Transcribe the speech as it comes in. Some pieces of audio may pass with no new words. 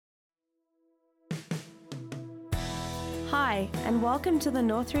Hi, and welcome to the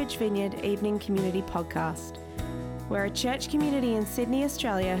Northridge Vineyard Evening Community Podcast. We're a church community in Sydney,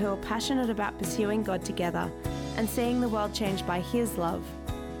 Australia who are passionate about pursuing God together and seeing the world changed by His love.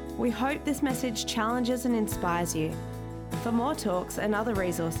 We hope this message challenges and inspires you. For more talks and other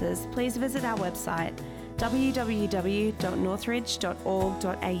resources, please visit our website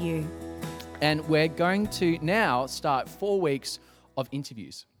www.northridge.org.au. And we're going to now start 4 weeks of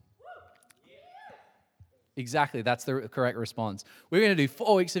interviews. Exactly, that's the correct response. We're going to do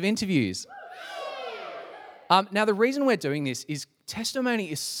 4 weeks of interviews. Now, the reason we're doing this is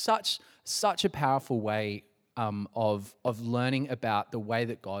testimony is such a powerful way of learning about the way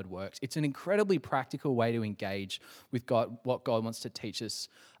that God works. It's an incredibly practical way to engage with God, what God wants to teach us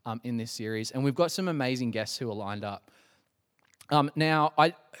in this series. And we've got some amazing guests who are lined up. Now,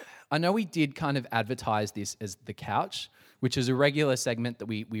 I know we did kind of advertise this as The Couch, which is a regular segment that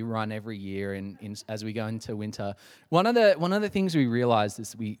we run every year as we go into winter. One of the things we realized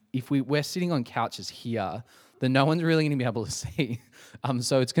is if we're sitting on couches here, then no one's really going to be able to see.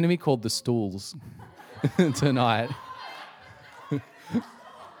 So it's going to be called The Stools tonight.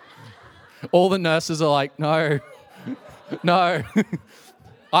 All the nurses are like, no. I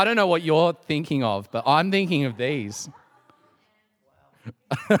don't know what you're thinking of, but I'm thinking of these.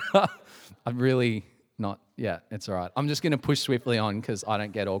 I'm really not. Yeah, it's all right. I'm just going to push swiftly on because I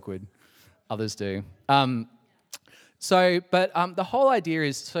don't get awkward. Others do. The whole idea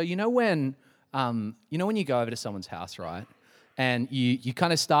is, so you know when you go over to someone's house, right? And you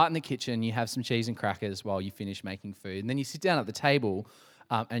kind of start in the kitchen, you have some cheese and crackers while you finish making food. And then you sit down at the table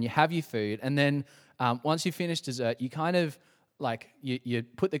and you have your food. And then once you finish dessert, you kind of you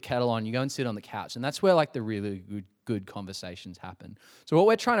put the kettle on, you go and sit on the couch. And that's where the really good conversations happen. So what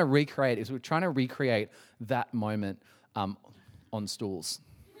we're trying to recreate is that moment on stools.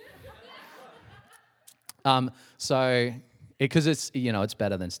 Because it's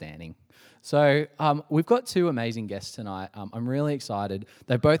better than standing. So we've got two amazing guests tonight. I'm really excited.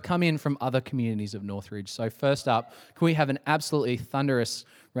 They both come in from other communities of Northridge. So first up, can we have an absolutely thunderous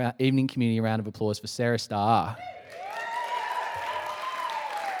evening community round of applause for Sarah Starr?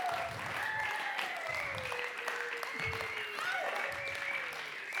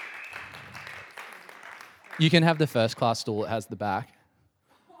 You can have the first class stool. It has the back.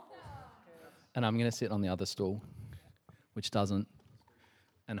 And I'm going to sit on the other stool, which doesn't.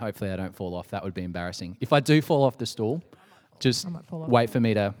 And hopefully I don't fall off. That would be embarrassing. If I do fall off the stool, just wait for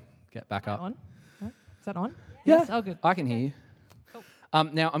me to get back up. On? Is that on? Yeah. Yes? Oh, good. I can hear you. Cool.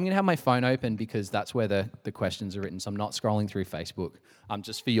 Now, I'm going to have my phone open because that's where the questions are written. So I'm not scrolling through Facebook,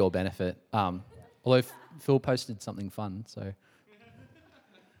 just for your benefit. Although Phil posted something fun, so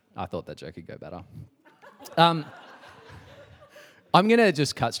I thought that joke could go better. I'm going to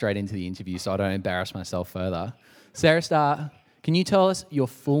just cut straight into the interview so I don't embarrass myself further. Sarah Starr, can you tell us your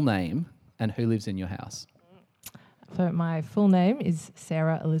full name and who lives in your house? So my full name is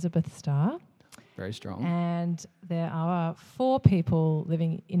Sarah Elizabeth Starr. Very strong. And there are 4 people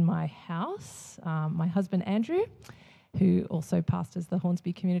living in my house. My husband, Andrew, who also pastors the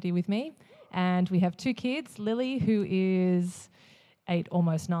Hornsby community with me. And we have 2 kids, Lily, who is 8,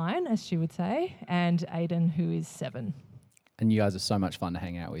 almost 9, as she would say, and Aiden, who is 7. And you guys are so much fun to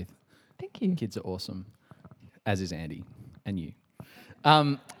hang out with. Thank you. Kids are awesome, as is Andy and you.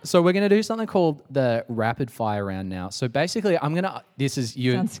 So we're going to do something called the rapid fire round now. So basically, this is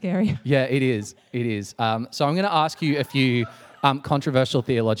you. Sounds scary. Yeah, it is. It is. So I'm going to ask you a few controversial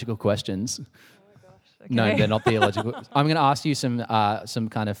theological questions. Oh my gosh. Okay. No, they're not theological. I'm going to ask you some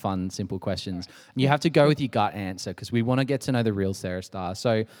kind of fun, simple questions. And you have to go with your gut answer because we want to get to know the real Sarah Starr.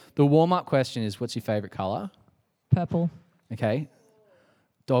 So the warm-up question is, what's your favourite colour? Purple. Okay.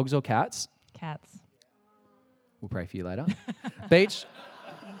 Dogs or cats? Cats. We'll pray for you later. Beach.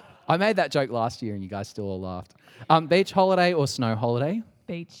 I made that joke last year and you guys still all laughed. Beach holiday or snow holiday?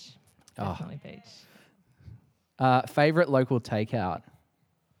 Beach. Definitely beach. Favourite local takeout?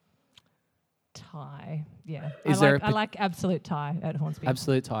 Thai. Yeah. I like Absolute Thai at Hornsby.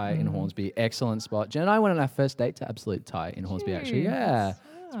 Absolute Thai in Hornsby. Excellent spot. Jen and I went on our first date to Absolute Thai in Hornsby, actually. Yeah.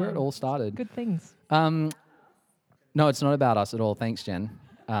 That's where it all started. Good things. No, it's not about us at all. Thanks, Jen,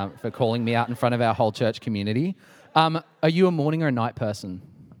 for calling me out in front of our whole church community. Are you a morning or a night person?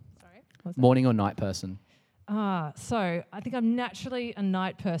 Sorry? Morning or night person? So I think I'm naturally a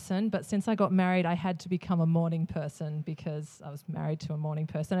night person, but since I got married, I had to become a morning person because I was married to a morning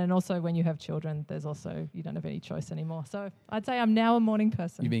person. And also when you have children, you don't have any choice anymore. So I'd say I'm now a morning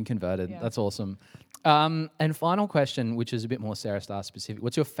person. You've been converted. Yeah. That's awesome. And final question, which is a bit more Sarah Starr specific.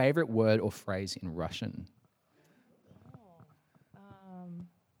 What's your favorite word or phrase in Russian?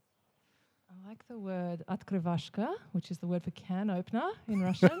 I like like the word открывашка, which is the word for can opener in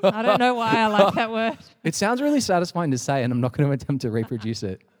Russian. I don't know why I like that word. It sounds really satisfying to say, and I'm not going to attempt to reproduce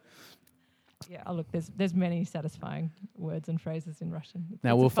it. Yeah, oh look, there's many satisfying words and phrases in Russian.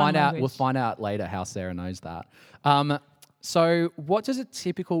 Now we'll find out. We'll find out later how Sarah knows that. So, what does a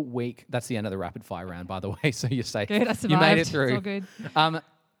typical week? That's the end of the rapid fire round, by the way. So you say good, I survived. You made it through. It's all good.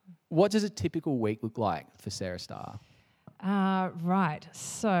 What does a typical week look like for Sarah Starr? Right.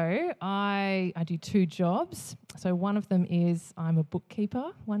 So I do 2 jobs. So one of them is I'm a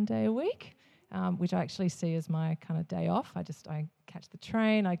bookkeeper 1 day a week, which I actually see as my kind of day off. I catch the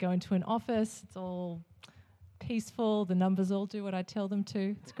train, I go into an office, it's all peaceful, the numbers all do what I tell them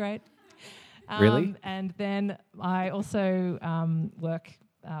to. It's great. Really? And then I also work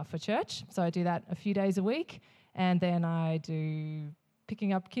for church. So I do that a few days a week. And then I do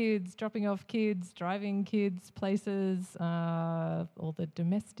picking up kids, dropping off kids, driving kids places, all the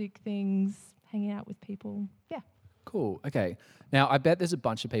domestic things, hanging out with people. Yeah. Cool. Okay. Now, I bet there's a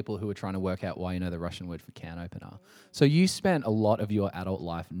bunch of people who are trying to work out why you know the Russian word for can opener. So you spent a lot of your adult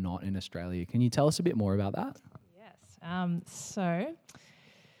life not in Australia. Can you tell us a bit more about that? Yes.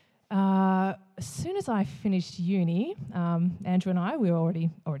 As soon as I finished uni, Andrew and I, we were already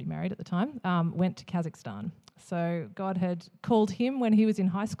married at the time, went to Kazakhstan. So God had called him when he was in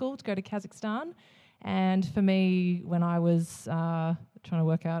high school to go to Kazakhstan. And for me, when I was trying to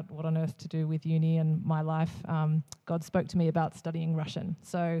work out what on earth to do with uni and my life, God spoke to me about studying Russian.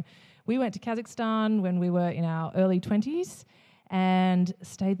 So we went to Kazakhstan when we were in our early 20s and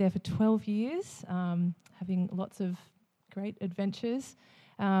stayed there for 12 years, having lots of great adventures.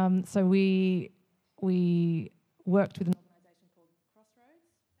 So we worked with an organisation called Crossroads.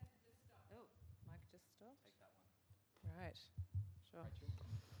 Oh, mic just stopped. Right,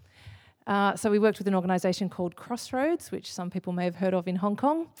 sure. So we worked with an organisation called Crossroads, which some people may have heard of in Hong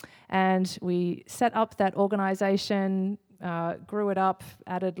Kong, and we set up that organisation, grew it up,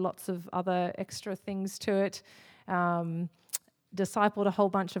 added lots of other extra things to it, discipled a whole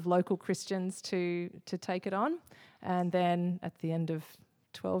bunch of local Christians to take it on, and then at the end of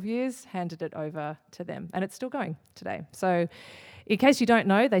 12 years, handed it over to them. And it's still going today. So in case you don't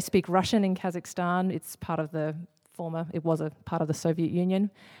know, they speak Russian in Kazakhstan. It was a part of the Soviet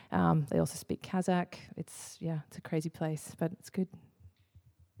Union. They also speak Kazakh. It's a crazy place, but it's good.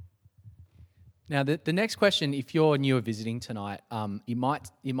 Now, the next question, if you're new or visiting tonight, you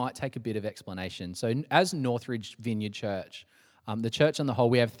might take a bit of explanation. So as Northridge Vineyard Church, the church on the whole,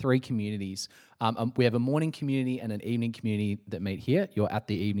 we have 3 communities. We have a morning community and an evening community that meet here. You're at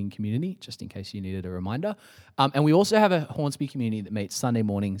the evening community, just in case you needed a reminder. And we also have a Hornsby community that meets Sunday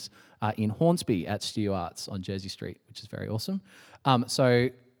mornings in Hornsby at Stewart's on Jersey Street, which is very awesome. So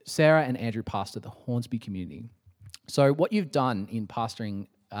Sarah and Andrew pastor the Hornsby community. So what you've done in pastoring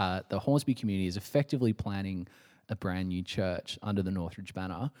the Hornsby community is effectively planning a brand new church under the Northridge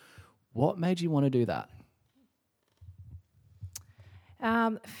banner. What made you want to do that?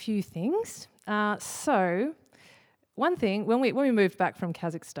 A few things. So one thing, when we moved back from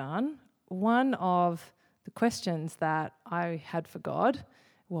Kazakhstan, one of the questions that I had for God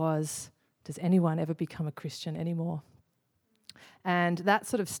was, does anyone ever become a Christian anymore? And that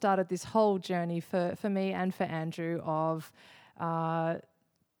sort of started this whole journey for me and for Andrew of trying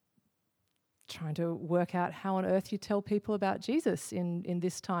to work out how on earth you tell people about Jesus in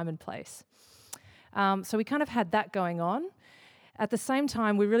this time and place. So we kind of had that going on. At the same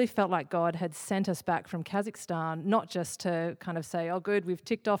time, we really felt like God had sent us back from Kazakhstan, not just to kind of say, oh, good, we've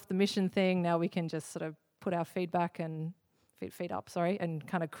ticked off the mission thing, now we can just sort of put our feet up and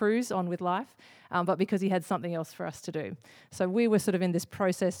kind of cruise on with life, but because he had something else for us to do. So we were sort of in this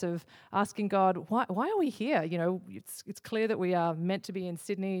process of asking God, why are we here? You know, it's clear that we are meant to be in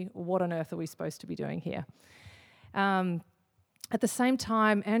Sydney. What on earth are we supposed to be doing here? At the same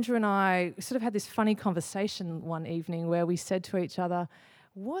time, Andrew and I sort of had this funny conversation one evening where we said to each other,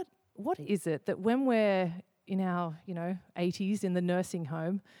 what is it that when we're in our, 80s in the nursing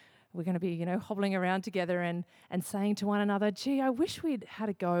home, we're going to be, hobbling around together and saying to one another, gee, I wish we'd had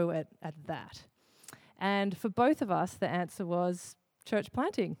a go at that. And for both of us, the answer was church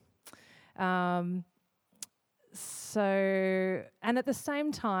planting. And at the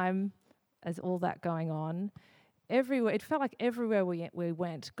same time as all that going on, it felt like everywhere we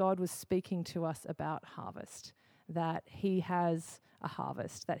went, God was speaking to us about harvest, that he has a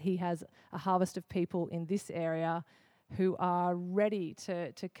harvest, that he has a harvest of people in this area who are ready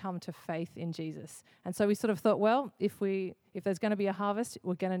to come to faith in Jesus. And so we sort of thought, well, if there's going to be a harvest,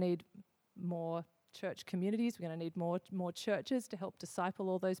 we're going to need more church communities, we're going to need more churches to help disciple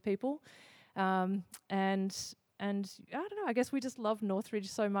all those people. And And I don't know, I guess we just love Northridge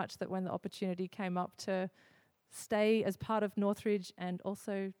so much that when the opportunity came up to stay as part of Northridge and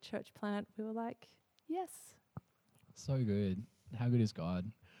also church plant, we were like, yes. So good. How good is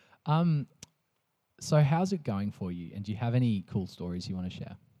God? So how's it going for you? And do you have any cool stories you want to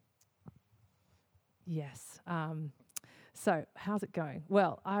share? Yes. So how's it going?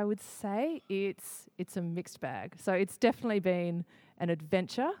 Well, I would say it's a mixed bag. So it's definitely been an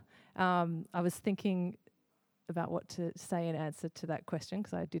adventure. I was thinking about what to say in answer to that question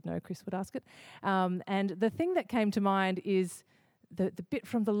because I did know Chris would ask it. And the thing that came to mind is the bit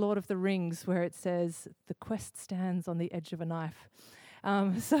from The Lord of the Rings where it says, "The quest stands on the edge of a knife."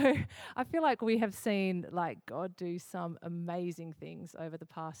 So I feel like we have seen God do some amazing things over the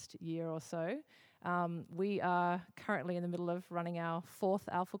past year or so. We are currently in the middle of running our 4th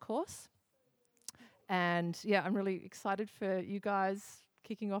Alpha course. And yeah, I'm really excited for you guys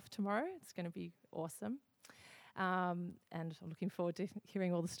kicking off tomorrow. It's going to be awesome. And I'm looking forward to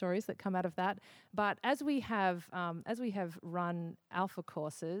hearing all the stories that come out of that. But as we have run Alpha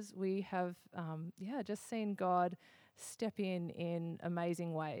courses, we have just seen God step in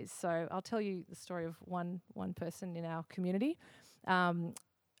amazing ways. So I'll tell you the story of one person in our community.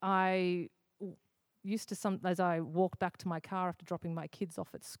 I used to, as I walked back to my car after dropping my kids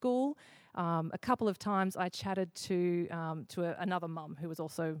off at school, a couple of times I chatted to another mum who was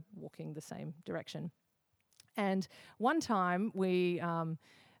also walking the same direction. And one time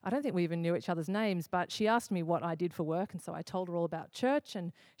I don't think we even knew each other's names, but she asked me what I did for work, and so I told her all about church,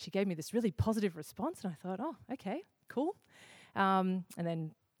 and she gave me this really positive response, and I thought, oh, okay, cool. And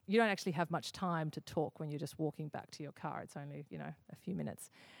then you don't actually have much time to talk when you're just walking back to your car. It's only, a few minutes.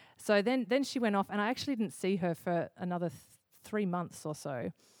 So then she went off, and I actually didn't see her for another 3 months or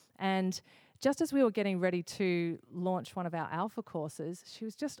so. And just as we were getting ready to launch one of our Alpha courses, she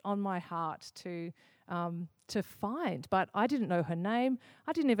was just on my heart to find. But I didn't know her name.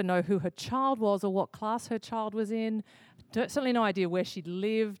 I didn't even know who her child was or what class her child was in. Certainly no idea where she'd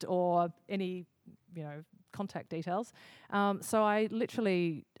lived or any, contact details. So I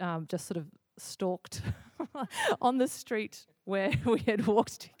literally just sort of stalked on the street where we had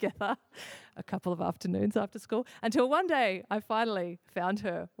walked together a couple of afternoons after school until one day I finally found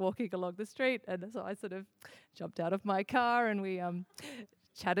her walking along the street. And so I sort of jumped out of my car and we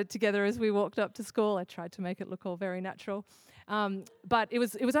chatted together as we walked up to school. I tried to make it look all very natural. But it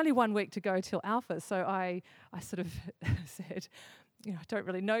was only 1 week to go till Alpha. So I sort of said, I don't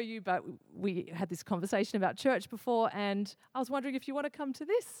really know you, but we had this conversation about church before, and I was wondering if you want to come to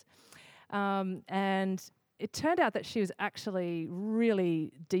this. And it turned out that she was actually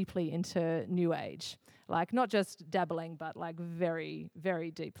really deeply into New Age, not just dabbling, but very,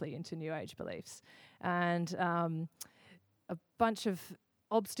 very deeply into New Age beliefs. And a bunch of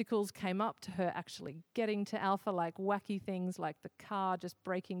obstacles came up to her actually getting to Alpha, wacky things like the car just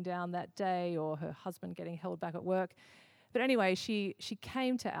breaking down that day or her husband getting held back at work. But anyway, she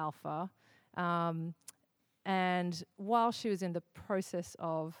came to Alpha, and while she was in the process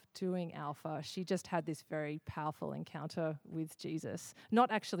of doing Alpha, she just had this very powerful encounter with Jesus. Not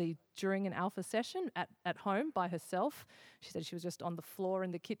actually during an Alpha session at home by herself. She said she was just on the floor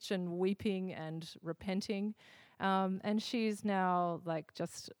in the kitchen weeping and repenting. And she's now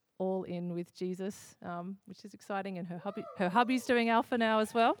just all in with Jesus, which is exciting. And her hubby's doing Alpha now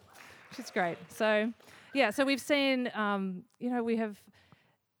as well, which is great. So we've seen, we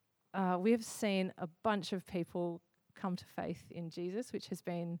have seen a bunch of people come to faith in Jesus, which has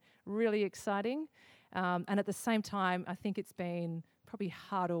been really exciting. And at the same time, I think it's been probably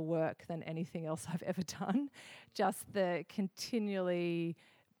harder work than anything else I've ever done. Just the continually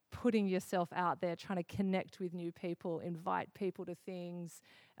putting yourself out there, trying to connect with new people, invite people to things,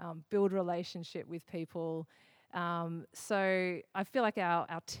 build relationship with people. So I feel like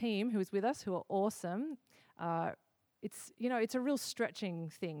our team who is with us, who are awesome, it's a real stretching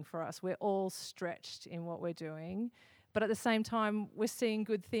thing for us. We're all stretched in what we're doing, but at the same time, we're seeing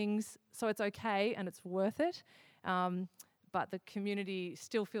good things, so it's okay and it's worth it. But the community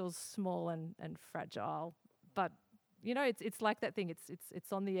still feels small and fragile. But it's like that thing.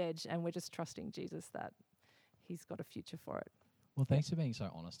 It's on the edge, and we're just trusting Jesus that He's got a future for it. Well, thanks for being so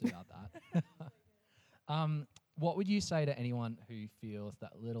honest about that. What would you say to anyone who feels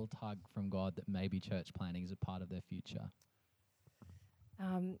that little tug from God that maybe church planting is a part of their future?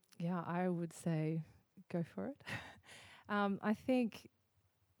 I would say go for it. I think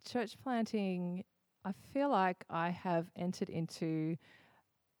church planting, I feel like I have entered into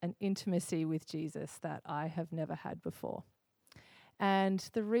an intimacy with Jesus that I have never had before. And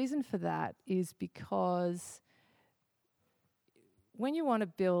the reason for that is because when you want to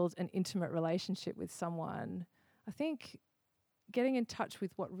build an intimate relationship with someone, I think getting in touch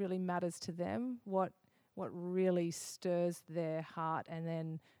with what really matters to them, what really stirs their heart, and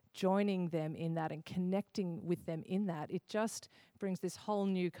then joining them in that and connecting with them in that, it just brings this whole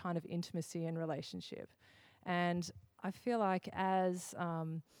new kind of intimacy and relationship. And I feel like as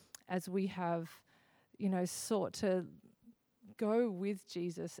we have, sought to go with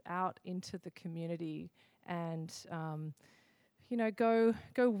Jesus out into the community and, go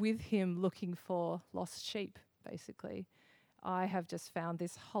with him looking for lost sheep, basically, I have just found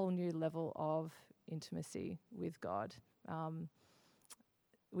this whole new level of intimacy with God,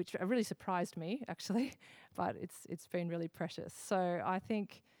 which really surprised me, actually, but it's been really precious. So I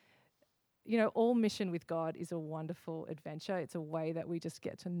think, all mission with God is a wonderful adventure. It's a way that we just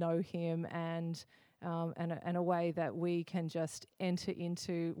get to know him and a way that we can just enter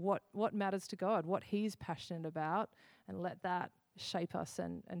into what matters to God, what he's passionate about, and let that shape us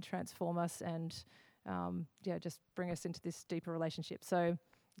and transform us and, just bring us into this deeper relationship. So,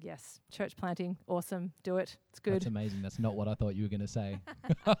 yes, church planting, awesome, do it, it's good. That's amazing. That's not what I thought you were going to say.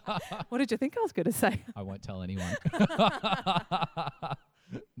 What did you think I was going to say? I won't tell anyone.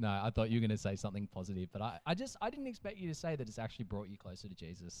 No, I thought you were going to say something positive, but I didn't expect you to say that it's actually brought you closer to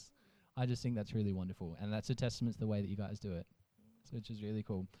Jesus. I just think that's really wonderful, and that's a testament to the way that you guys do it, so which is really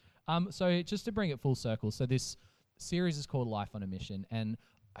cool. So just to bring it full circle, so this series is called Life on a Mission, and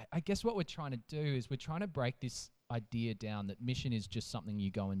I guess what we're trying to do is we're trying to break this idea down that mission is just something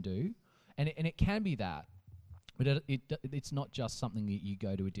you go and do, and it can be that, but it's not just something that you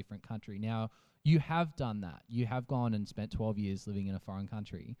go to a different country. Now, you have done that. You have gone and spent 12 years living in a foreign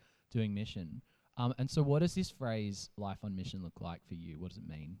country doing mission. And so what does this phrase, life on mission, look like for you? What does it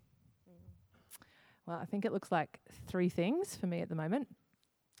mean? Well, I think it looks like three things for me at the moment.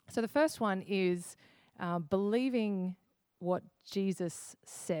 So the first one is believing what Jesus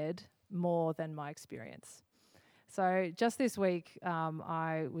said more than my experience. So just this week,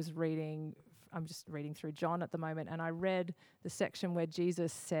 I'm just reading through John at the moment, and I read the section where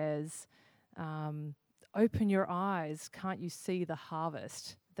Jesus says, open your eyes, can't you see the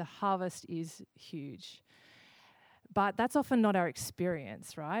harvest? The harvest is huge. But that's often not our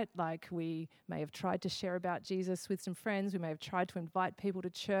experience, right? Like, we may have tried to share about Jesus with some friends, we may have tried to invite people to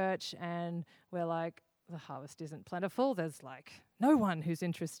church, and we're like, the harvest isn't plentiful, there's like no one who's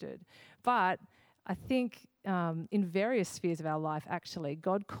interested. But I think in various spheres of our life, actually,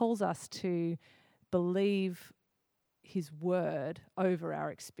 God calls us to believe his word over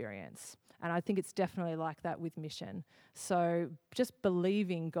our experience. And I think it's definitely like that with mission. So just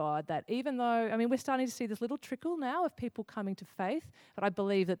believing God that even though, we're starting to see this little trickle now of people coming to faith, but I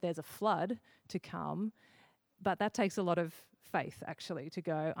believe that there's a flood to come. But that takes a lot of faith, actually, to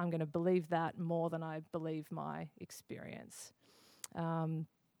go, I'm going to believe that more than I believe my experience.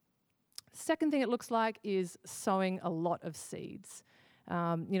 Second thing it looks like is sowing a lot of seeds.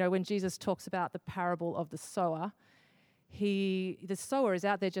 When Jesus talks about the parable of the sower, the sower is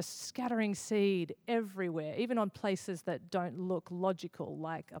out there just scattering seed everywhere, even on places that don't look logical,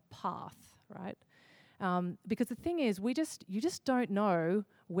 like a path, right? Because the thing is, you just don't know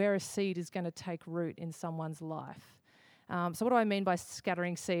where a seed is going to take root in someone's life. So what do I mean by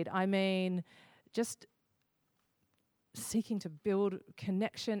scattering seed? I mean just seeking to build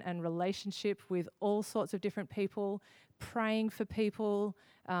connection and relationship with all sorts of different people, praying for people,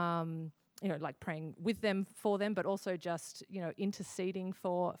 like praying with them, for them, but also just, interceding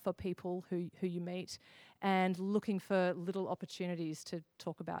for people who you meet, and looking for little opportunities to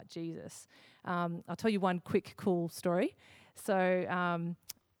talk about Jesus. I'll tell you one quick, cool story. So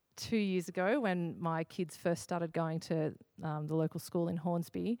 2 years ago, when my kids first started going to the local school in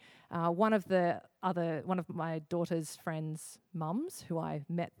Hornsby, one of my daughter's friends' mums, who I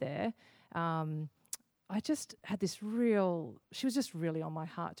met there, I just had she was just really on my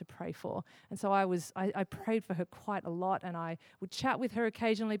heart to pray for. And so I prayed for her quite a lot, and I would chat with her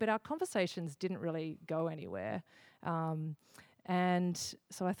occasionally, but our conversations didn't really go anywhere. And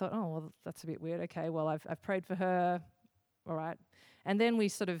so I thought, oh, well, that's a bit weird. Okay, well, I've prayed for her, all right. And then we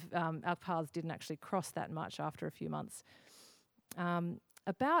sort of, our paths didn't actually cross that much after a few months.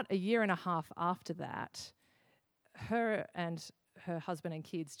 About a year and a half after that, her and her husband and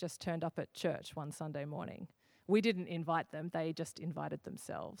kids just turned up at church one Sunday morning. We didn't invite them, they just invited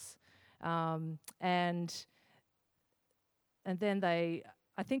themselves. And then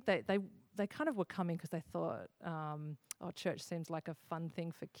I think they kind of were coming because they thought, church seems like a fun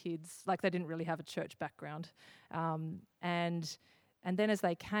thing for kids. Like, they didn't really have a church background. And then as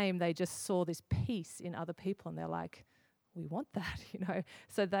they came, they just saw this peace in other people, and they're like, we want that,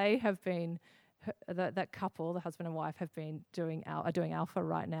 So they have been, that couple, the husband and wife, have been doing Alpha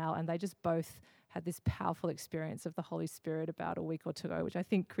right now, and they just both had this powerful experience of the Holy Spirit about a week or two ago, which I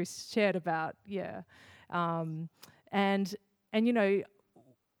think Chris shared about. And you know,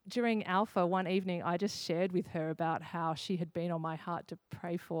 during Alpha one evening, I just shared with her about how she had been on my heart to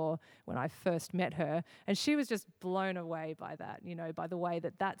pray for when I first met her. And she was just blown away by that, you know, by the way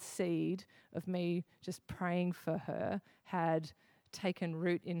that seed of me just praying for her had taken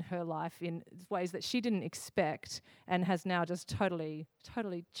root in her life in ways that she didn't expect, and has now just totally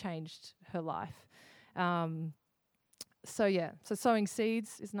changed her life. So sowing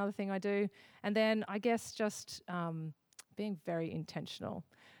seeds is another thing I do. And then I guess just being very intentional.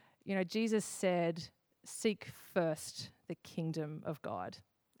 You know, Jesus said, seek first the kingdom of God,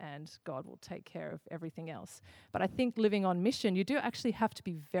 and God will take care of everything else. But I think living on mission, you do actually have to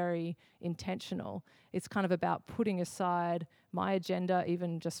be very intentional. It's kind of about putting aside my agenda,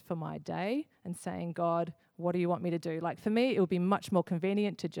 even just for my day, and saying, God, what do you want me to do? Like for me, it would be much more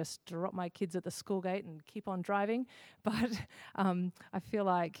convenient to just drop my kids at the school gate and keep on driving. But I feel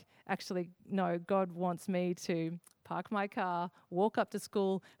like actually, no, God wants me to park my car, walk up to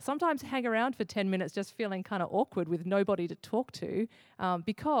school, sometimes hang around for 10 minutes just feeling kind of awkward with nobody to talk to,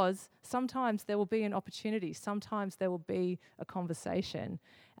 because sometimes there will be an opportunity, sometimes there will be a conversation.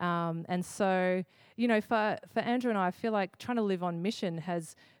 And so, you know, for Andrew and I feel like trying to live on mission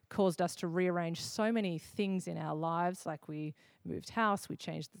has caused us to rearrange so many things in our lives. Like we moved house, we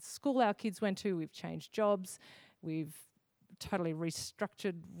changed the school our kids went to, we've changed jobs, we've totally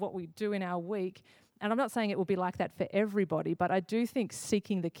restructured what we do in our week. And I'm not saying it will be like that for everybody, but I do think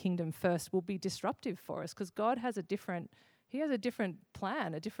seeking the kingdom first will be disruptive for us, because God has a different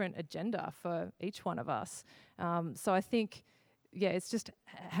plan, a different agenda for each one of us. So I think, it's just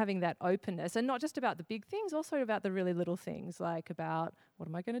having that openness, and not just about the big things, also about the really little things, like about what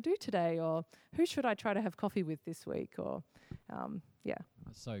am I going to do today, or who should I try to have coffee with this week, or That's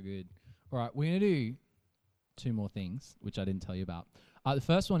so good. All right, we're going to do 2 more things, which I didn't tell you about. The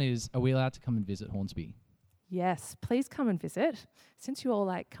first one is, are we allowed to come and visit Hornsby? Yes, please come and visit. Since you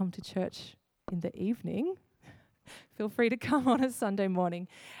all come to church in the evening, feel free to come on a Sunday morning.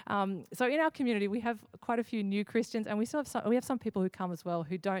 So in our community, we have quite a few new Christians, and we have some people who come as well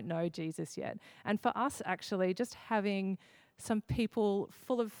who don't know Jesus yet. And for us, actually, just having some people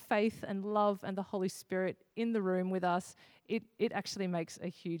full of faith and love and the Holy Spirit in the room with us, it actually makes a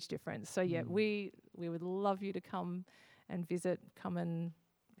huge difference. So we would love you to come and visit, come and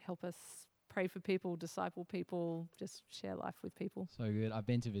help us pray for people, disciple people, just share life with people. So good. I've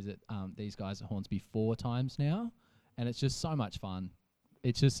been to visit these guys at Hornsby 4 times now, and it's just so much fun.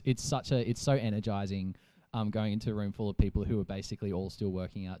 It's so energizing going into a room full of people who are basically all still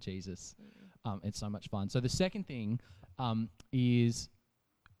working out Jesus. It's so much fun. So the second thing is,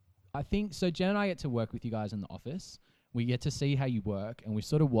 I think, so Jen and I get to work with you guys in the office. We get to see how you work, and we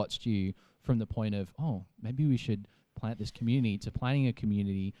sort of watched you from the point of, maybe we should plant this community, to planning a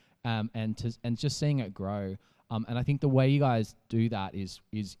community, and just seeing it grow. And I think the way you guys do that is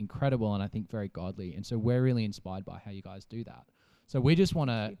incredible, and I think very godly. And so we're really inspired by how you guys do that. So we just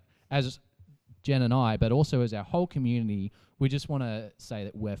want to, as Jen and I, but also as our whole community, we just want to say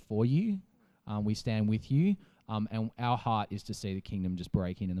that we're for you. We stand with you. And our heart is to see the kingdom just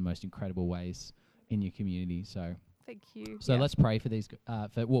break in the most incredible ways in your community. So thank you. So let's pray for these.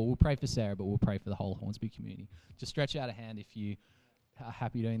 We'll pray for Sarah, but we'll pray for the whole Hornsby community. Just stretch out a hand if you are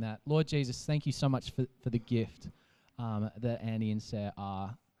happy doing that. Lord Jesus, thank you so much for the gift that Andy and Sarah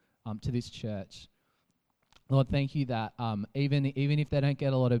are to this church. Lord, thank you that even if they don't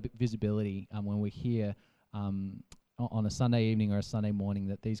get a lot of visibility when we're here on a Sunday evening or a Sunday morning,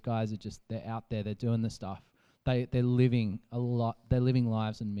 that these guys they're out there, they're doing the stuff. They're living a lot. They're living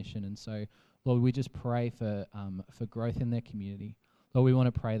lives and mission. And so, Lord, we just pray for growth in their community. Lord, we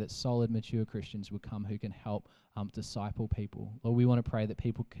want to pray that solid, mature Christians would come who can help disciple people. Lord, we want to pray that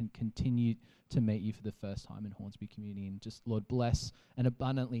people can continue to meet you for the first time in Hornsby community, and just, Lord, bless and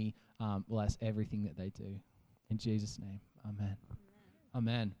abundantly bless everything that they do. In Jesus' name, amen.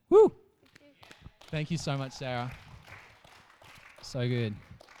 Amen. Woo! Thank you so much, Sarah. So good.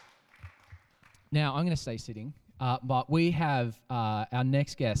 Now, I'm going to stay sitting, but we have our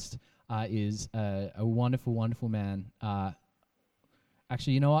next guest is a wonderful, wonderful man.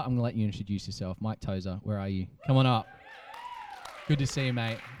 Actually, you know what? I'm going to let you introduce yourself. Mike Tozer, where are you? Come on up. Good to see you,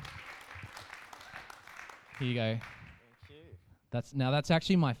 mate. Here you go. Thank you. That's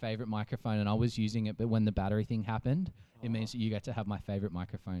actually my favorite microphone, and I was using it, but when the battery thing happened, it means that you get to have my favorite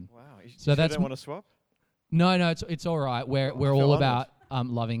microphone. Wow. So that's don't want to swap? No, it's all right. We're all about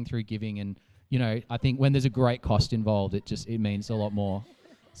loving through giving, and I think when there's a great cost involved, it means a lot more.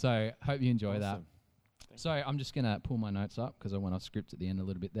 So hope you enjoy that. So I'm just going to pull my notes up because I went off script at the end a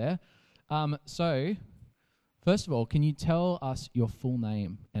little bit there. So, first of all, can you tell us your full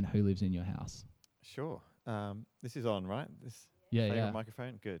name and who lives in your house? Sure. This is on, right? This Yeah, favourite yeah.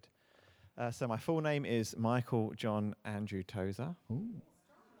 microphone? Good. So my full name is Michael John Andrew Tozer. Ooh.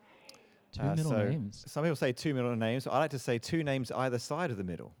 Two middle names. Some people say two middle names. I like to say two names either side of the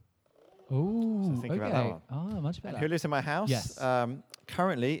middle. Ooh, So think okay. about that one. Oh, much better. And who lives in my house? Yes.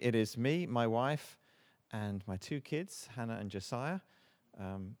 Currently, it is me, my wife, and my two kids, Hannah and Josiah.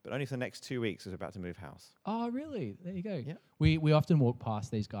 But only for the next 2 weeks, we're about to move house. Oh, really? There you go. Yeah. We often walk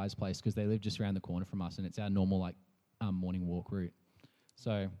past these guys' place because they live just around the corner from us, and it's our normal morning walk route.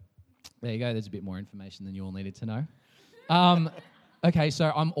 So there you go. There's a bit more information than you all needed to know. Okay,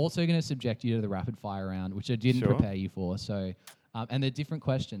 so I'm also going to subject you to the rapid fire round, which I didn't Sure. prepare you for. So, and they're different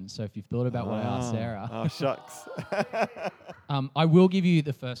questions. So if you've thought about what I asked Sarah, Oh, shucks. I will give you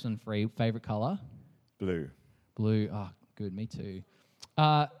the first one free. Favorite color? Blue. Blue. Oh, good. Me too.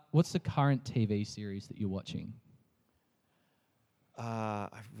 What's the current TV series that you're watching?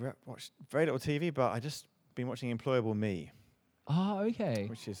 I've watched very little TV, but I just been watching Employable Me, Oh, okay.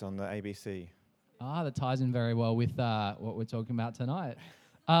 which is on the ABC. That ties in very well with what we're talking about tonight.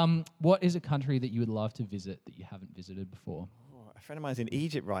 What is a country that you would love to visit that you haven't visited before? Oh, a friend of mine's in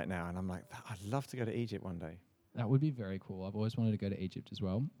Egypt right now, and I'm like, I'd love to go to Egypt one day. That would be very cool. I've always wanted to go to Egypt as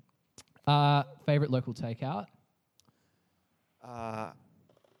well. Favorite local takeout? I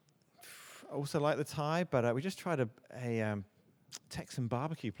also like the Thai, but we just tried a Texan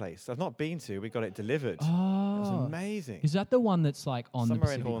barbecue place I've not been to. We got it delivered. It was Oh, amazing. is that the one that's like on the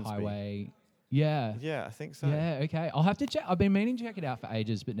Somewhere in Pacific Hornsby. Highway? Yeah. Yeah, I think so. Yeah, okay. I'll have to check. I've been meaning to check it out for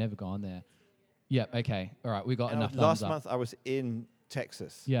ages, but never gone there. Yeah, okay. All right, we got And enough last thumbs up. month I was in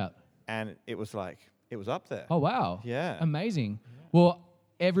Texas, Yeah. and it was up there. Oh, wow. Yeah. Amazing. Well,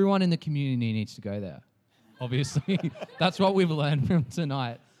 everyone in the community needs to go there, obviously. That's what we've learned from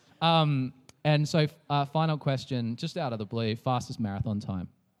tonight. And so, final question, just out of the blue, fastest marathon time.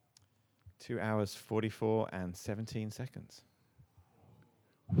 2 hours, 44 and 17 seconds.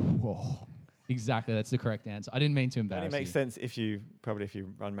 Whoa. Exactly, that's the correct answer. I didn't mean to It embarrass only makes you. sense if you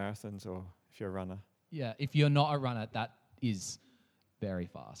run marathons or if you're a runner. Yeah, if you're not a runner, that is very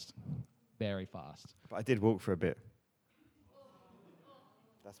fast. Very fast. But I did walk for a bit.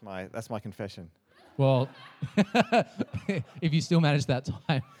 That's my confession. Well, if you still manage that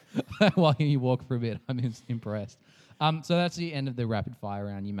time while you walk for a bit, I'm impressed. So that's the end of the rapid fire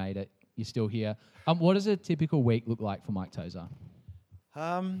round. You made it. You're still here. What does a typical week look like for Mike Tozer?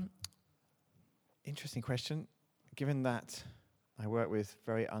 Interesting question. Given that I work with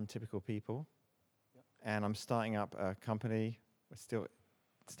very untypical people, and I'm starting up a company, we're still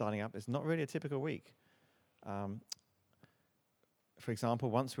starting up, it's not really a typical week. For example,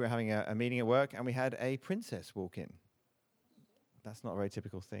 once we were having a meeting at work and we had a princess walk in. That's not a very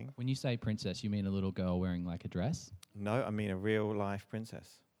typical thing. When you say princess, you mean a little girl wearing like a dress? No, I mean a real life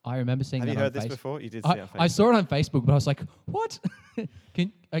princess. I remember seeing Have that you on heard this Facebook. before? You did see it on Facebook. I saw it on Facebook, but I was like, what?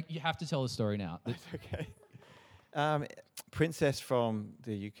 You have to tell the story now. That's okay. Princess from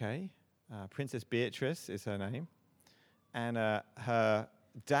the UK. Princess Beatrice is her name. And her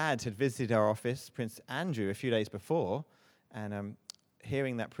dad had visited our office, Prince Andrew, a few days before. And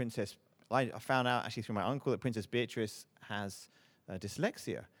hearing that princess, I found out actually through my uncle that Princess Beatrice has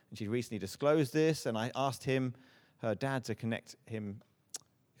dyslexia. And she'd recently disclosed this. And I asked her dad, to connect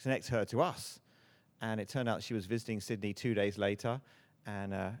her to us. And it turned out she was visiting Sydney 2 days later.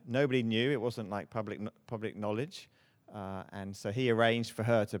 And nobody knew. It wasn't like public knowledge. And so he arranged for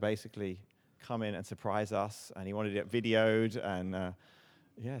her to basically come in and surprise us. And he wanted it videoed. And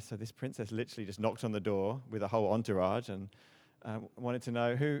so this princess literally just knocked on the door with a whole entourage and wanted to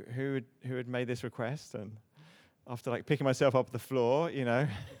know who had made this request. And after picking myself up the floor,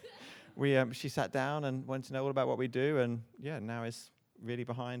 she sat down and wanted to know all about what we do. And now is really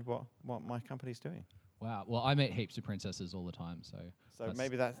behind what my company's doing. Wow. Well, I meet heaps of princesses all the time, so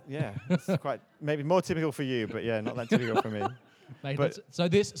maybe it's quite maybe more typical for you, but not that typical for me. Mate, But-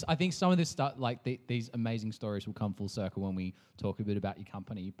 I think some of this stuff, these amazing stories, will come full circle when we talk a bit about your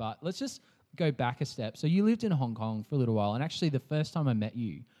company. But let's just go back a step. So you lived in Hong Kong for a little while, and actually the first time I met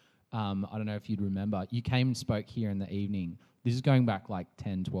you, I don't know if you'd remember, you came and spoke here in the evening. This is going back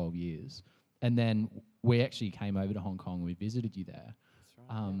 10, 12 years. And then we actually came over to Hong Kong and we visited you there.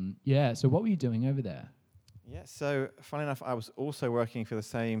 That's right. So what were you doing over there? Yeah, so funny enough, I was also working for the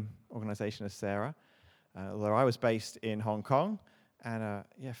same organization as Sarah, although I was based in Hong Kong. And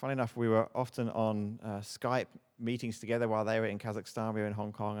funny enough, we were often on Skype meetings together while they were in Kazakhstan, we were in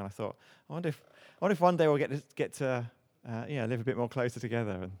Hong Kong. And I thought, I wonder if one day we'll get to live a bit more closer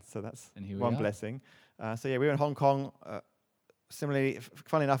together. And so that's And here we one are. blessing. We were in Hong Kong similarly,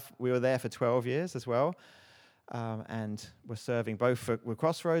 funnily enough, we were there for 12 years as well, and we're serving both with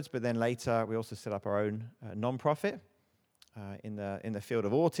Crossroads, but then later we also set up our own non-profit in the field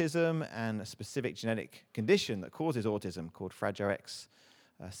of autism and a specific genetic condition that causes autism called Fragile X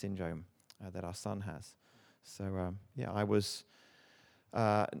syndrome that our son has. So I was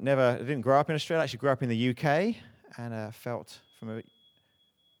I didn't grow up in Australia. I actually grew up in the UK, and felt from a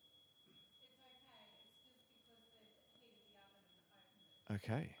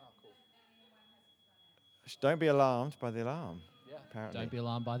Okay. Oh, cool. Don't be alarmed by the alarm. Yeah. Apparently. Don't be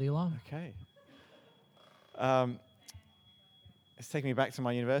alarmed by the alarm. Okay. It's taking me back to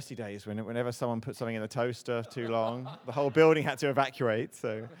my university days whenever someone put something in the toaster too long, the whole building had to evacuate.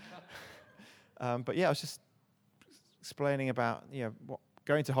 So, but yeah, I was just explaining about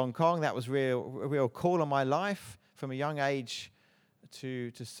going to Hong Kong. That was a real call on my life from a young age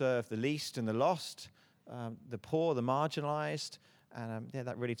to serve the least and the lost, the poor, the marginalized. And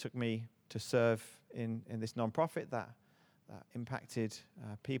that really took me to serve in this nonprofit that impacted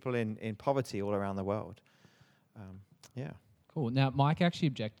people in poverty all around the world. Cool. Now, Mike actually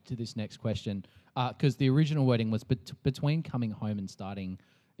objected to this next question because the original wording was between coming home and starting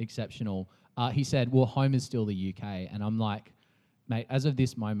Exceptional. He said, well, home is still the UK. And I'm like, mate, as of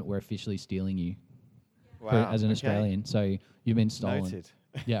this moment, we're officially stealing you as an Australian. So you've been stolen. Noted.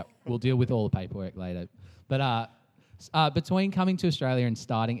 Yeah, we'll deal with all the paperwork later. But between coming to Australia and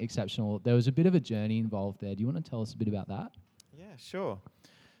starting Exceptional, there was a bit of a journey involved there. Do you want to tell us a bit about that? Yeah, sure.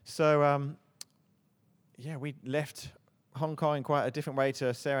 So, we left Hong Kong in quite a different way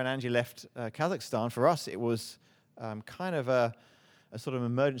to Sarah and Angie left Kazakhstan. For us, it was kind of a sort of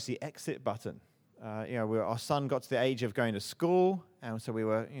emergency exit button. Our son got to the age of going to school, and so we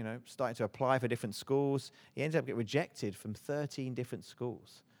were, starting to apply for different schools. He ended up getting rejected from 13 different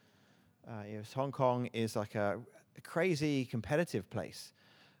schools. Hong Kong is like a crazy competitive place,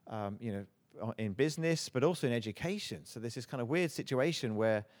 in business, but also in education. So there's this kind of weird situation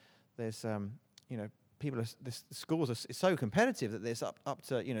where there's, the schools are so competitive that there's up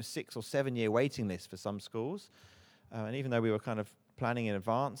to 6 or 7 year waiting list for some schools. And even though we were kind of planning in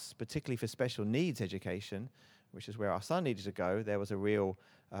advance, particularly for special needs education, which is where our son needed to go, there was a real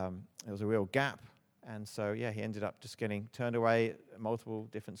gap. And so, he ended up just getting turned away at multiple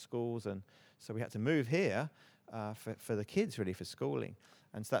different schools. And so we had to move here for the kids, really, for schooling.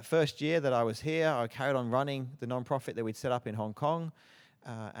 And so that first year that I was here, I carried on running the nonprofit that we'd set up in Hong Kong,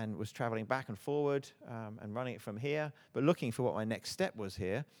 and was traveling back and forward and running it from here, but looking for what my next step was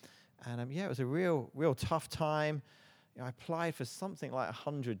here. And it was a real tough time. I applied for something like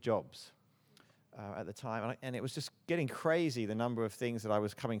 100 jobs at the time, and it was just getting crazy, the number of things that I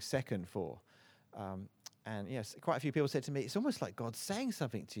was coming second for. And yes, quite a few people said to me, it's almost like God's saying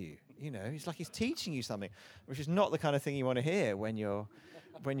something to you. It's like he's teaching you something, which is not the kind of thing you want to hear when you're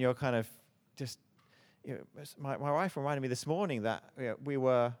kind of just. My wife reminded me this morning that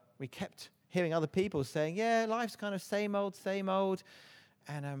we kept hearing other people saying, yeah, life's kind of same old,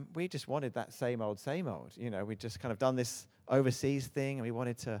 and we just wanted that same old. We'd just kind of done this overseas thing, and we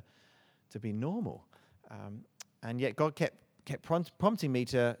wanted to be normal, and yet God kept prompting me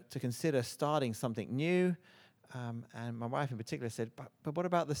to consider starting something new, and my wife in particular said, but what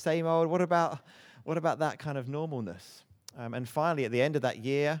about the same old? What about that kind of normalness? And finally, at the end of that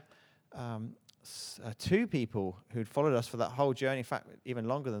year, 2 people who'd followed us for that whole journey, in fact, even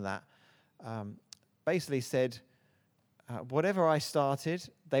longer than that, basically said, whatever I started,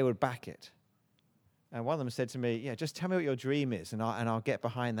 they would back it. And one of them said to me, just tell me what your dream is, and I'll get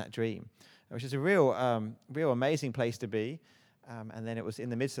behind that dream, which is a real amazing place to be. And then it was in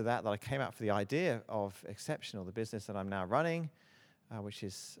the midst of that I came up for the idea of Exceptional, the business that I'm now running, which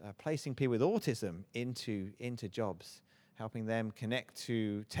is placing people with autism into jobs, helping them connect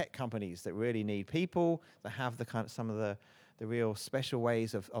to tech companies that really need people, that have some of the real special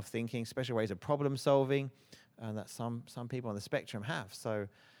ways of thinking, special ways of problem solving, that some people on the spectrum have. So,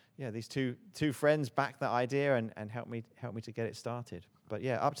 these two friends backed that idea and helped me to get it started. But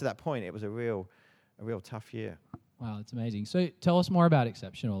up to that point, it was a real tough year. Wow, that's amazing. So tell us more about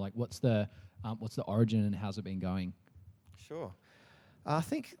Exceptional. Like, what's the origin and how's it been going? Sure. I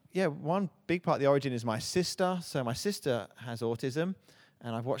think, one big part of the origin is my sister. So my sister has autism,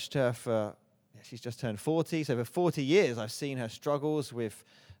 and I've watched her she's just turned 40. So for 40 years, I've seen her struggles with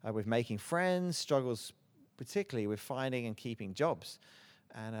making friends, struggles particularly with finding and keeping jobs.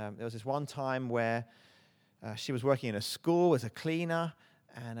 And there was this one time where she was working in a school as a cleaner,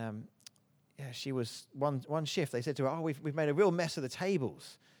 and she was one shift. They said to her, we've made a real mess of the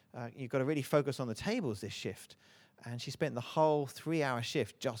tables. You've got to really focus on the tables this shift. And she spent the whole 3-hour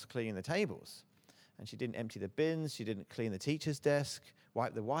shift just cleaning the tables. and she didn't empty the bins, she didn't clean the teacher's desk,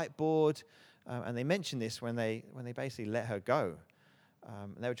 wipe the whiteboard, and they mentioned this when they basically let her go.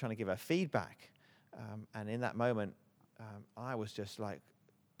 And they were trying to give her feedback, and in that moment, I was just like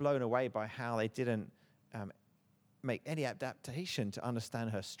blown away by how they didn't make any adaptation to understand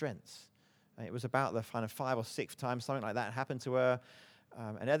her strengths. And it was about the kind of 5 or 6 times something like that happened to her,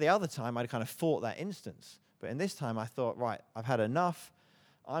 and at the other time I'd kind of fought that instance. But in this time I thought, right, I've had enough.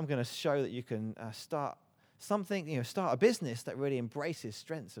 I'm going to show that you can start something, start a business that really embraces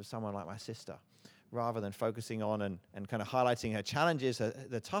strengths of someone like my sister, rather than focusing on and kind of highlighting her challenges,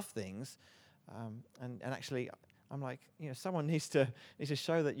 the tough things. And actually, I'm like, someone needs to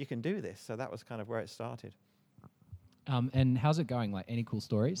show that you can do this. So that was kind of where it started. And how's it going? Like, any cool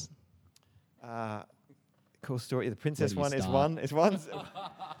stories? Cool story. The princess Where one do you is one.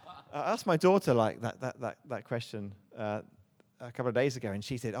 I asked my daughter like that question a couple of days ago, and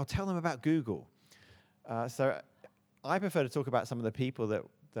she said, "Oh, tell them about Google." So I prefer to talk about some of the people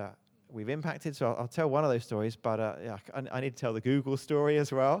that we've impacted. So I'll tell one of those stories, but I need to tell the Google story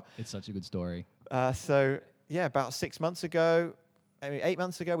as well. It's such a good story. About 6 months ago, 8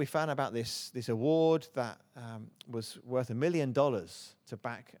 months ago, we found about this award that was worth $1 million to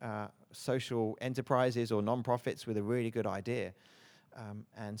back social enterprises or non-profits with a really good idea.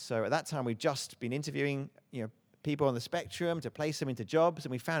 And so at that time, we'd just been interviewing people on the spectrum to place them into jobs,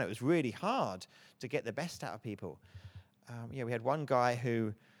 and we found it was really hard to get the best out of people. We had one guy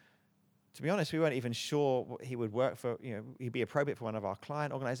who, to be honest, we weren't even sure what he would work for. He'd be appropriate for one of our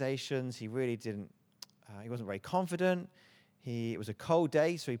client organizations. He really didn't. He wasn't very confident. It was a cold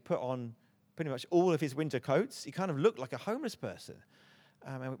day, so he put on pretty much all of his winter coats. He kind of looked like a homeless person.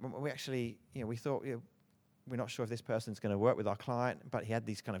 And we actually, we thought, we're not sure if this person's going to work with our client, but he had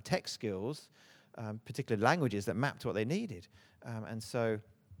these kind of tech skills, particular languages that mapped what they needed. I'm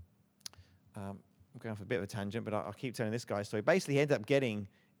going off a bit of a tangent, but I'll keep telling this guy's story. Basically, he ended up getting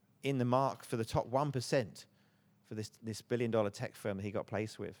in the mark for the top 1% for this $1 billion tech firm that he got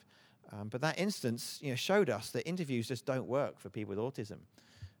placed with. But that instance, showed us that interviews just don't work for people with autism.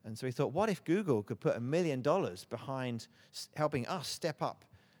 And so we thought, what if Google could put $1 million behind helping us step up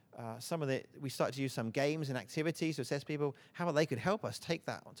we started to use some games and activities to assess people, how they could help us take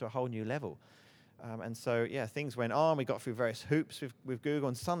that to a whole new level. And so, things went on. We got through various hoops with Google,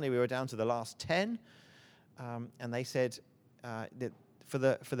 and suddenly we were down to the last 10. And they said that for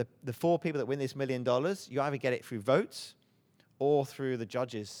the 4 people that win this $1 million, you either get it through votes or through the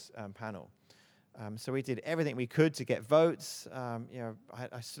judges panel. So we did everything we could to get votes.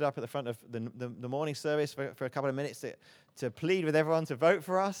 I stood up at the front of the morning service for a couple of minutes to plead with everyone to vote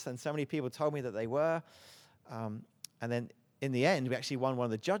for us, and so many people told me that they were. And then in the end, we actually won one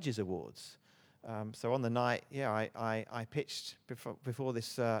of the judges' awards. So on the night, I pitched before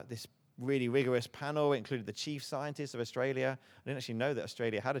this really rigorous panel. It included the chief scientist of Australia. I didn't actually know that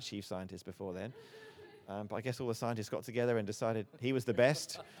Australia had a chief scientist before then. But I guess all the scientists got together and decided he was the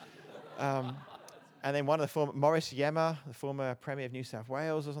best. And then one of the Maurice Yemmer, the former Premier of New South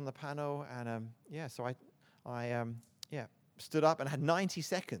Wales, was on the panel. And so I stood up and had 90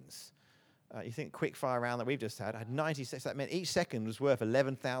 seconds. You think quick fire round that we've just had, I had 90 seconds. That meant each second was worth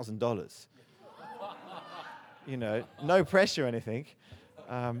 $11,000. No pressure or anything.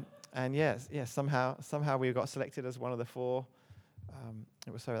 Somehow we got selected as one of the 4.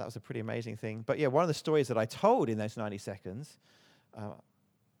 That was a pretty amazing thing. But one of the stories that I told in those 90 seconds,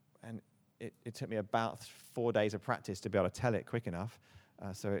 and it took me about 4 days of practice to be able to tell it quick enough.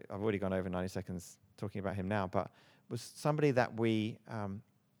 So I've already gone over 90 seconds talking about him now. But was somebody that we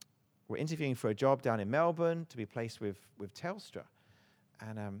were interviewing for a job down in Melbourne to be placed with Telstra.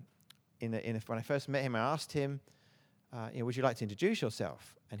 And when I first met him, I asked him, would you like to introduce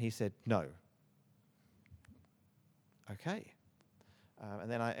yourself? And he said, no. Okay.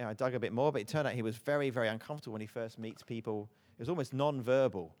 And then I dug a bit more, but it turned out he was very, very uncomfortable when he first meets people. It was almost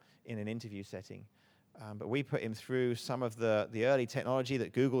non-verbal in an interview setting. But we put him through some of the early technology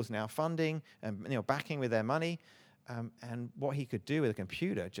that Google's now funding and backing with their money. And what he could do with a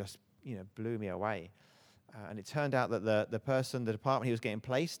computer just blew me away. And it turned out that the department he was getting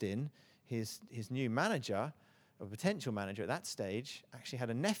placed in, his new manager, or potential manager at that stage, actually had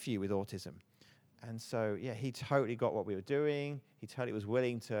a nephew with autism. And so, he totally got what we were doing. He totally was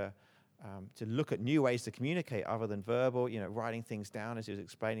willing to look at new ways to communicate other than verbal, writing things down as he was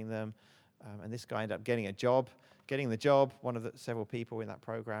explaining them. And this guy ended up getting the job, one of the several people in that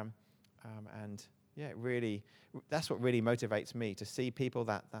program. That's what really motivates me, to see people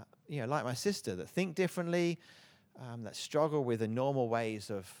that like my sister, that think differently, that struggle with the normal ways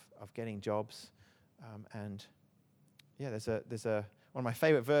of getting jobs. There's a one of my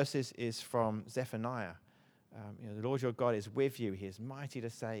favorite verses is from Zephaniah. The Lord your God is with you. He is mighty to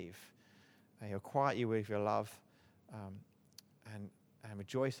save. He'll quiet you with your love, and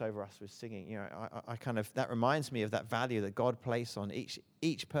rejoice over us with singing. I kind of, that reminds me of that value that God placed on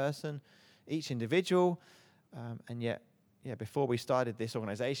each person, each individual, and yet, before we started this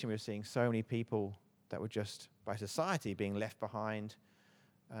organization, we were seeing so many people that were just by society being left behind.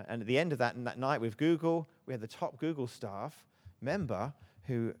 And at the end of that night with Google, we had the top Google staff member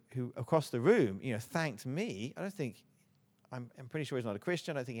who across the room, thanked me. I'm pretty sure he's not a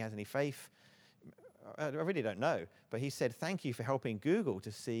Christian. I don't think he has any faith. I really don't know. But he said, thank you for helping Google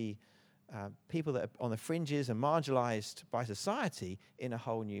to see people that are on the fringes and marginalized by society in a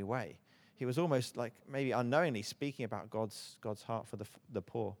whole new way. He was almost like maybe unknowingly speaking about God's heart for the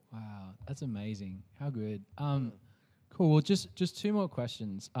poor. Wow, that's amazing. How good. Cool. Well, just two more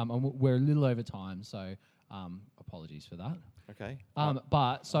questions. And we're a little over time, so apologies for that. Okay.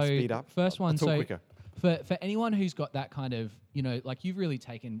 But so I'll speed up. First one. I'll talk So quicker. for anyone who's got that kind of, like you've really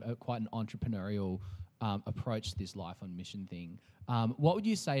taken quite an entrepreneurial approach to this life on mission thing. What would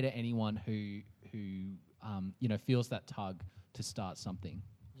you say to anyone who feels that tug to start something?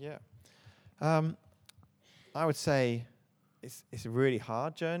 Yeah. I would say it's a really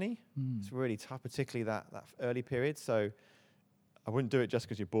hard journey. It's really tough, particularly that early period. So I wouldn't do it just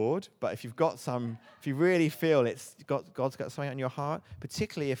because you're bored. But if you really feel God's got something on your heart,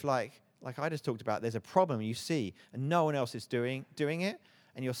 particularly if like I just talked about, there's a problem you see and no one else is doing it,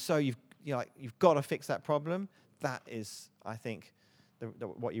 and you've got to fix that problem. That is, I think,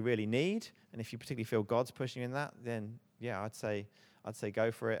 what you really need. And if you particularly feel God's pushing you in that, then I'd say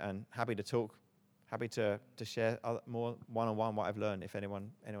go for it, and happy to talk, happy to share more one-on-one what I've learned if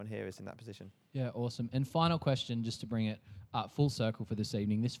anyone here is in that position. Yeah, awesome. And final question, just to bring it full circle for this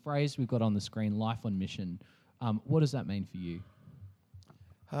evening. This phrase we've got on the screen, life on mission, what does that mean for you?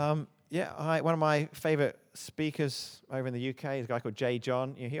 One of my favorite speakers over in the UK is a guy called J.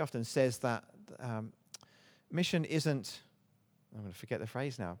 John. He often says that mission isn't, I'm going to forget the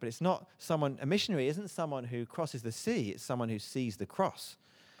phrase now, but it's not a missionary isn't someone who crosses the sea, it's someone who sees the cross.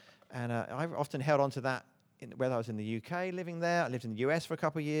 And I've often held on to that, whether I was in the UK living there, I lived in the US for a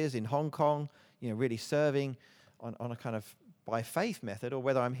couple of years, in Hong Kong, really serving on a kind of by faith method, or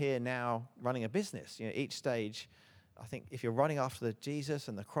whether I'm here now running a business. Each stage, I think if you're running after the Jesus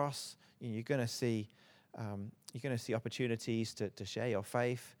and the cross, you're going to see opportunities to share your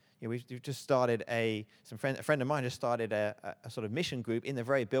faith. We've just started a friend of mine just started a sort of mission group in the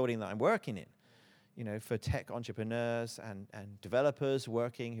very building that I'm working in, for tech entrepreneurs and developers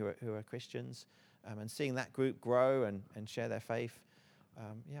working who are Christians, and seeing that group grow and share their faith.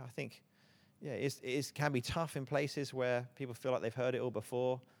 I think it can be tough in places where people feel like they've heard it all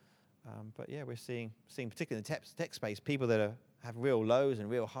before. But we're seeing particularly in the tech space, people that have real lows and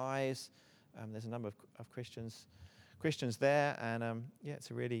real highs. There's a number of Christians there, and it's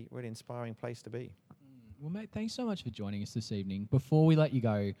a really, really inspiring place to be. Well, mate, thanks so much for joining us this evening. Before we let you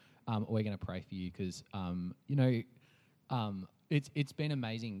go, we're going to pray for you because, it's been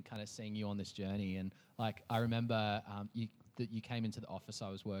amazing kind of seeing you on this journey. And like I remember that you came into the office I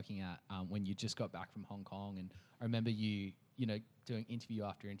was working at when you just got back from Hong Kong, and I remember you doing interview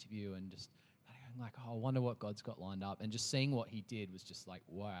after interview and just like, I wonder what God's got lined up, and just seeing what He did was just like,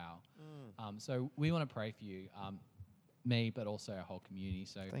 wow. So we want to pray for you, me, but also our whole community.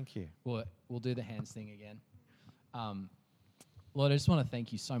 So thank you. We'll do the hands thing again. Lord, I just want to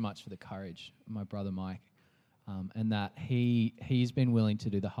thank you so much for the courage of my brother Mike, and that he's been willing to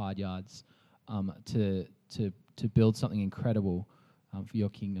do the hard yards to build something incredible for your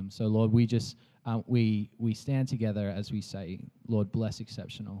kingdom. So Lord, we just we stand together as we say, Lord, bless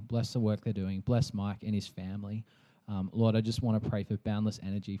Exceptional, bless the work they're doing, bless Mike and his family. Lord, I just want to pray for boundless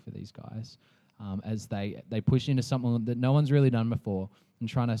energy for these guys as they push into something that no one's really done before and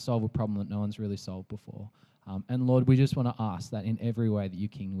trying to solve a problem that no one's really solved before. And Lord, we just want to ask that in every way that your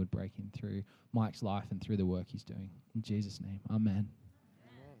kingdom would break in through Mike's life and through the work he's doing. In Jesus' name, amen.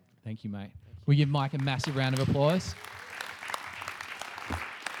 Thank you, mate. We give Mike a massive round of applause.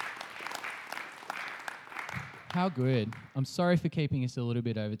 How good. I'm sorry for keeping us a little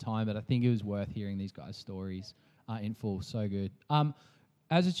bit over time, but I think it was worth hearing these guys' stories in full. So good.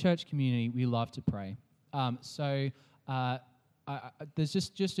 As a church community, we love to pray. There's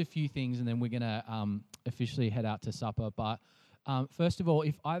just a few things, and then we're going to officially head out to supper. But first of all,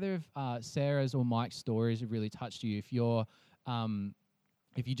 if either of Sarah's or Mike's stories have really touched you, if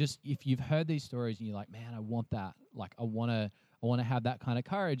you've heard these stories and you're like, man, I want that. Like, I want to have that kind of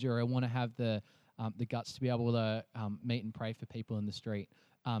courage, or I want to have the guts to be able to meet and pray for people in the street.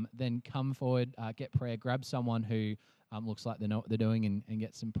 then come forward, get prayer, grab someone who looks like they know what they're doing and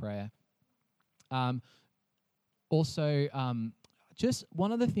get some prayer. Also, just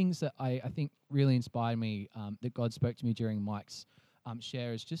one of the things that I think really inspired me, that God spoke to me during Mike's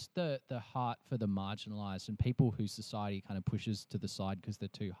share, is just the heart for the marginalized and people who society kind of pushes to the side because they're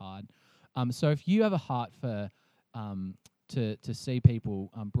too hard. So if you have a heart for to see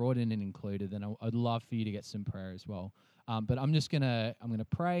people brought in and included, then I'd love for you to get some prayer as well. But I'm gonna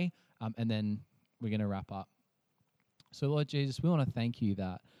pray, and then we're gonna wrap up. So Lord Jesus, we want to thank you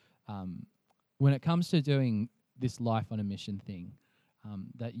that when it comes to doing this life on a mission thing,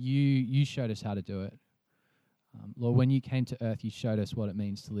 that you showed us how to do it. Lord, when you came to earth, you showed us what it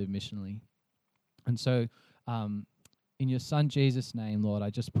means to live missionally. And so in your Son Jesus' name, Lord, I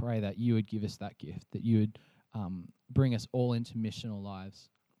just pray that you would give us that gift, that you would bring us all into missional lives.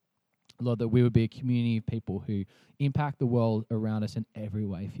 Lord, that we would be a community of people who impact the world around us in every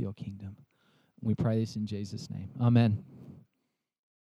way for your kingdom. We pray this in Jesus' name. Amen.